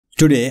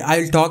Today,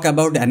 I'll talk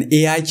about an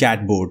AI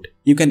chatbot.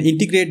 You can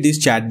integrate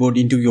this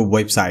chatbot into your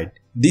website.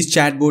 This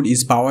chatbot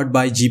is powered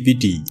by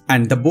GPT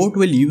and the bot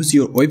will use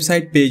your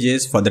website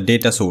pages for the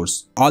data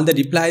source. All the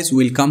replies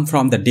will come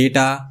from the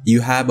data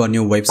you have on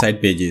your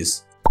website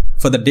pages.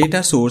 For the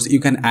data source, you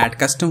can add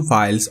custom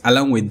files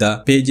along with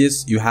the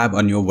pages you have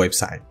on your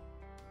website.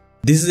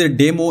 This is a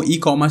demo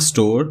e-commerce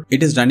store.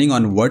 It is running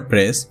on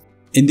WordPress.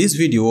 In this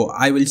video,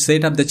 I will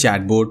set up the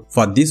chatbot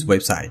for this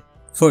website.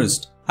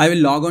 First, I will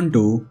log on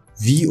to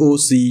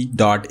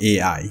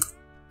VOC.ai.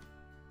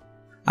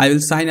 I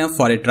will sign up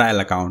for a trial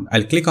account.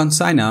 I'll click on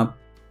sign up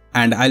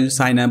and I'll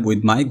sign up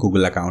with my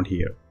Google account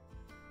here.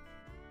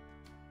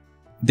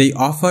 They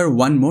offer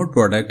one more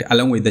product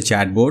along with the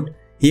chatbot.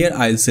 Here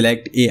I'll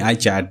select AI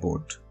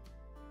Chatbot.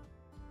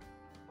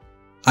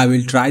 I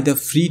will try the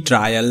free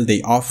trial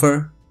they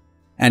offer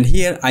and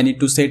here I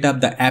need to set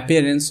up the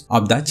appearance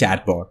of the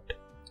chatbot.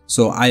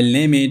 So I'll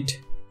name it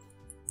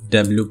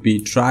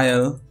WP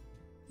trial.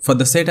 For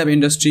the setup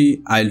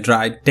industry, I'll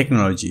try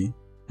technology.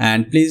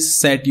 And please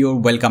set your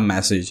welcome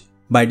message.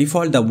 By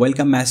default, the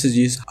welcome message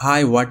is,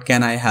 "Hi, what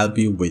can I help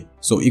you with?"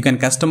 So you can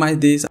customize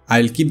this.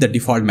 I'll keep the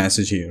default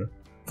message here.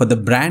 For the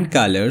brand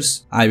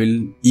colors, I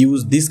will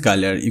use this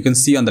color. You can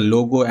see on the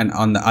logo and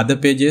on the other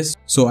pages.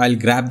 So I'll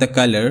grab the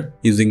color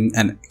using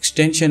an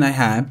extension I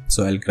have.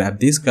 So I'll grab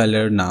this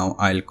color. Now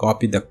I'll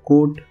copy the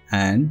code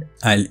and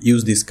I'll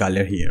use this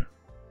color here.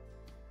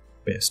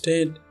 Paste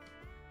it.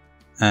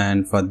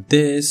 And for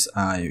this,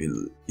 I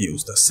will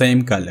use the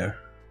same color.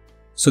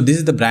 So this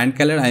is the brand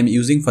color I am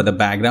using for the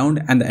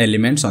background and the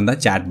elements on the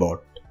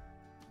chatbot.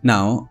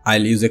 Now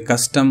I'll use a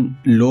custom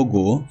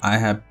logo. I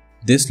have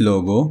this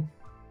logo.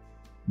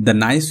 The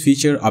nice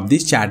feature of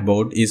this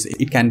chatbot is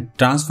it can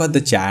transfer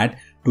the chat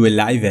to a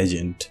live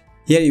agent.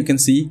 Here you can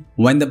see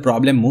when the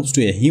problem moves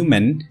to a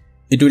human,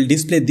 it will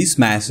display this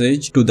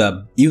message to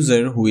the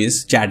user who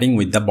is chatting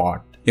with the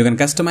bot. You can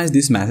customize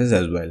this message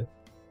as well.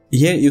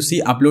 Here you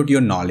see upload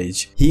your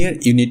knowledge. Here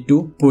you need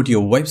to put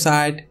your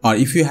website, or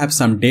if you have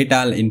some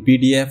data in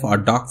PDF or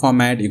doc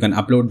format, you can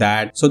upload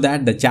that so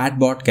that the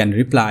chatbot can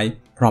reply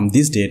from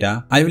this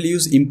data. I will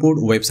use import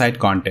website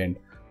content.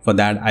 For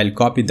that, I'll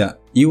copy the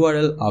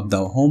URL of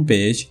the home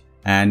page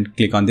and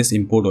click on this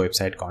import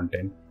website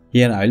content.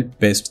 Here I'll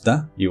paste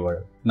the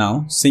URL.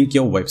 Now sync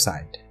your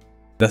website.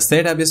 The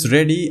setup is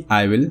ready.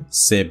 I will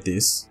save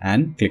this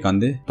and click on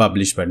the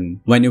publish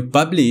button. When you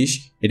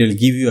publish, it will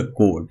give you a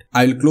code.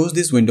 I will close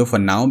this window for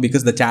now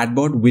because the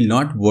chatbot will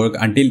not work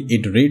until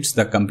it reads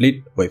the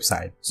complete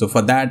website. So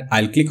for that,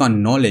 I'll click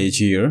on knowledge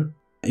here.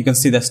 You can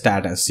see the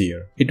status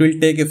here. It will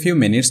take a few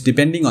minutes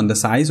depending on the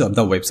size of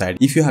the website.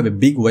 If you have a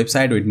big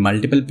website with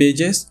multiple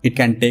pages, it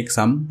can take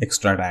some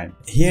extra time.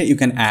 Here you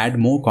can add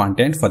more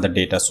content for the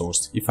data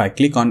source. If I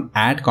click on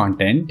add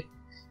content,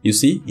 you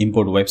see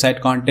import website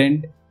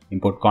content,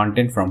 import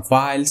content from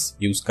files,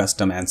 use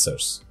custom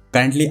answers.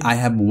 Currently, I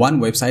have one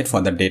website for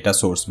the data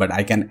source, but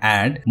I can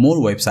add more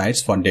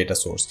websites for data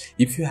source.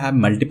 If you have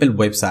multiple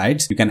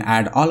websites, you can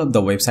add all of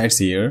the websites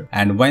here.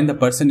 And when the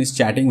person is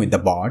chatting with the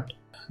bot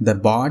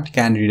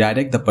can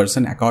redirect the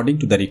person according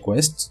to the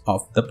requests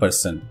of the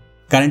person.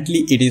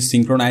 Currently, it is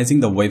synchronizing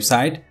the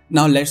website.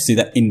 Now let's see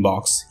the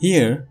inbox.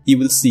 Here, you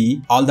will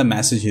see all the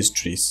message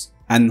histories.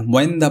 And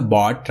when the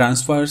bot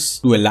transfers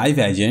to a live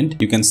agent,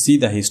 you can see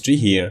the history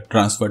here,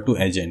 transfer to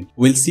agent.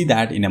 We'll see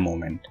that in a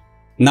moment.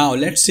 Now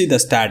let's see the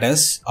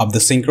status of the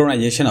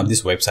synchronization of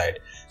this website.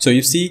 So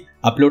you see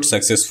upload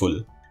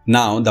successful.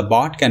 Now the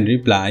bot can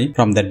reply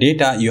from the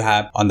data you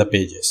have on the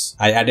pages.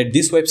 I added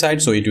this website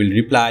so it will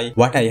reply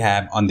what I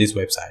have on this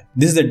website.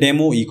 This is the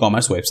demo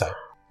e-commerce website.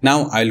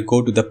 Now I'll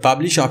go to the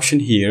publish option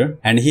here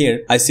and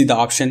here I see the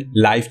option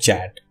live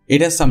chat.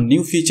 It has some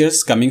new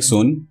features coming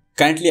soon.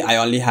 Currently, I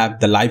only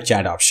have the live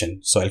chat option.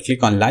 So I'll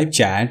click on live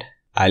chat.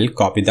 I'll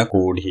copy the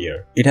code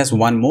here. It has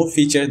one more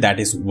feature that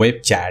is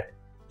web chat.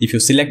 If you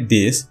select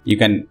this, you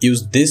can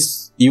use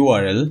this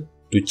URL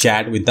to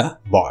chat with the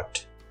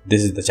bot.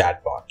 This is the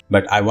chat bot.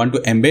 But I want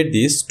to embed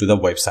this to the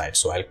website.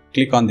 So I'll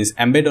click on this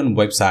embed on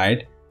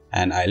website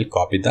and I'll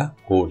copy the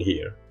code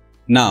here.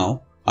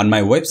 Now on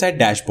my website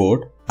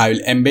dashboard, I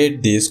will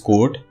embed this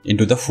code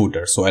into the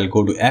footer. So I'll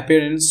go to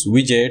appearance,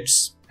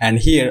 widgets, and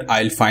here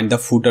I'll find the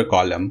footer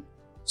column.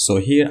 So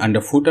here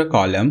under footer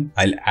column,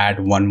 I'll add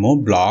one more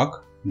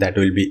block that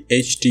will be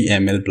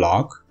HTML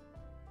block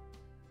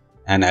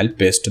and I'll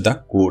paste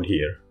the code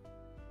here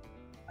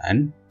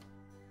and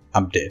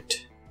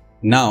update.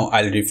 Now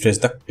I'll refresh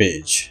the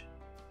page.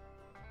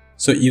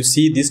 So you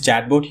see this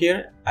chatbot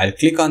here. I'll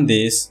click on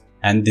this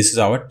and this is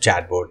our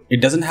chatbot. It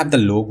doesn't have the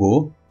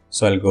logo.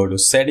 So I'll go to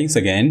settings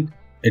again.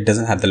 It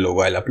doesn't have the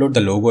logo. I'll upload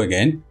the logo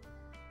again.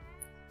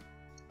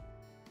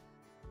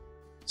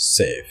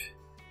 Save.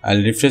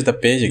 I'll refresh the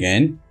page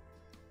again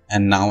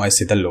and now I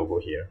see the logo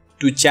here.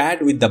 To chat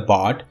with the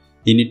bot,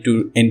 you need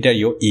to enter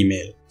your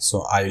email.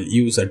 So I will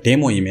use a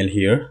demo email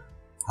here,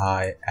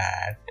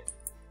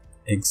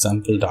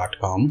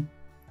 hi@example.com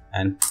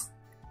and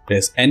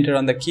press enter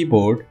on the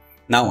keyboard.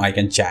 Now I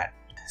can chat.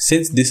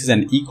 Since this is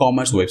an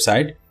e-commerce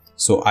website,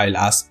 so I'll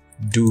ask,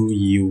 do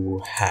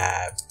you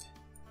have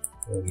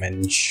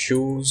women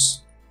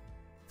shoes.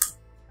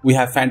 We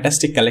have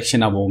fantastic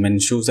collection of women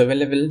shoes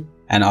available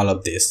and all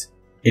of this.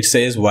 It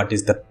says what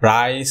is the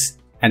price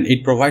and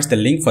it provides the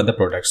link for the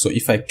product. So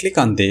if I click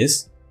on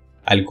this,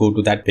 I'll go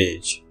to that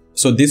page.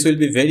 So this will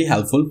be very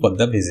helpful for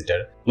the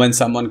visitor. When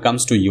someone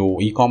comes to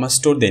your e-commerce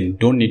store, they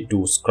don't need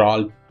to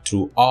scroll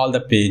through all the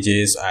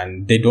pages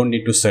and they don't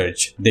need to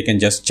search. They can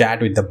just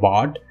chat with the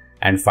bot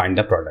and find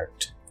the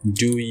product.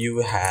 Do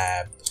you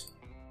have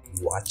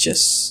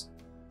watches?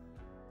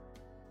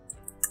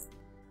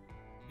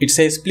 It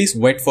says please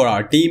wait for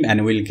our team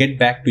and we'll get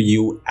back to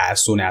you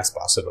as soon as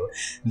possible.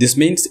 This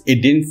means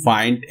it didn't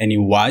find any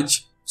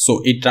watch,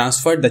 so it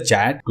transferred the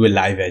chat to a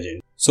live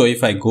agent. So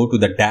if I go to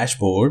the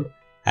dashboard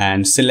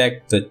and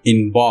select the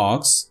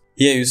inbox,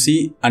 here you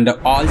see under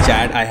all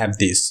chat I have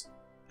this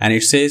and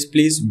it says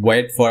please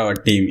wait for our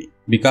team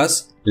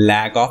because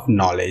lack of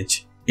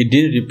knowledge. It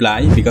didn't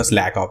reply because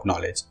lack of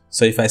knowledge.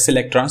 So if I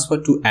select transfer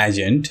to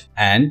agent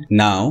and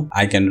now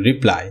I can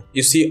reply,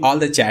 you see all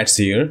the chats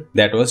here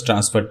that was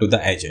transferred to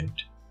the agent.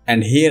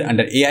 And here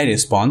under AI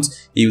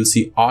response, you will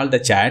see all the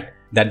chat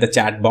that the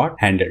chatbot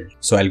handled.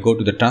 So I'll go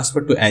to the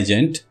transfer to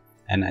agent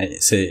and I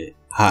say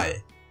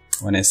hi.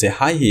 When I say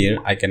hi here,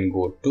 I can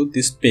go to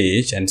this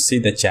page and see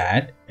the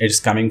chat. It's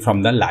coming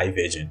from the live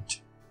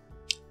agent.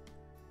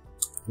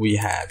 We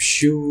have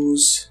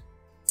shoes.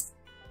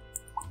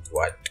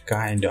 What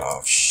kind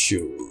of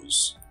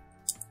shoes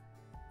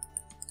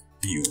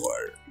you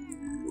are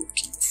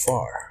looking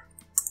for?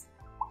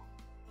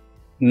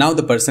 Now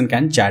the person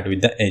can chat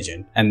with the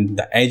agent and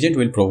the agent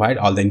will provide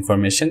all the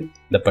information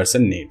the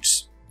person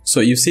needs. So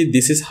you see,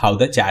 this is how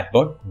the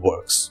chatbot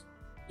works.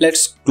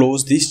 Let's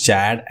close this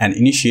chat and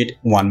initiate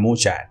one more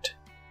chat.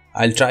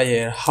 I'll try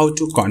here how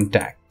to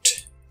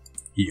contact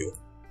you.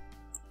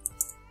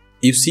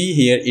 You see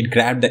here it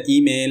grabbed the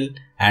email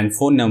and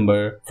phone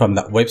number from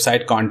the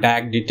website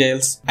contact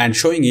details and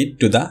showing it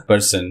to the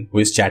person who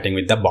is chatting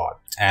with the bot.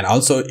 And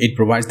also it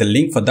provides the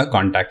link for the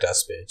contact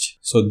us page.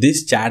 So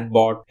this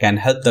chatbot can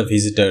help the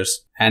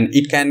visitors and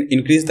it can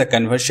increase the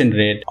conversion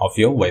rate of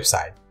your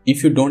website.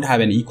 If you don't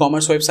have an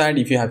e-commerce website,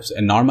 if you have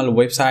a normal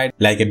website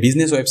like a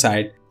business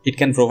website, it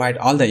can provide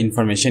all the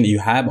information you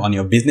have on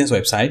your business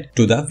website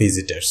to the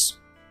visitors.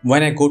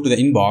 When I go to the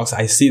inbox,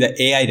 I see the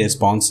AI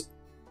response.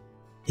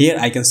 Here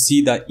I can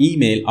see the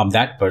email of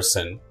that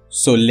person.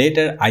 So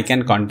later I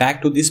can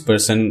contact to this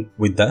person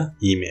with the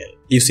email.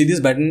 You see this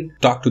button,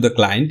 talk to the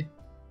client.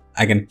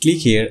 I can click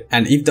here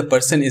and if the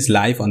person is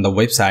live on the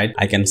website,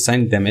 I can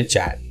send them a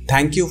chat.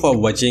 Thank you for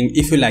watching.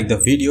 If you like the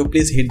video,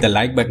 please hit the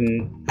like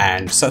button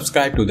and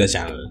subscribe to the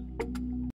channel.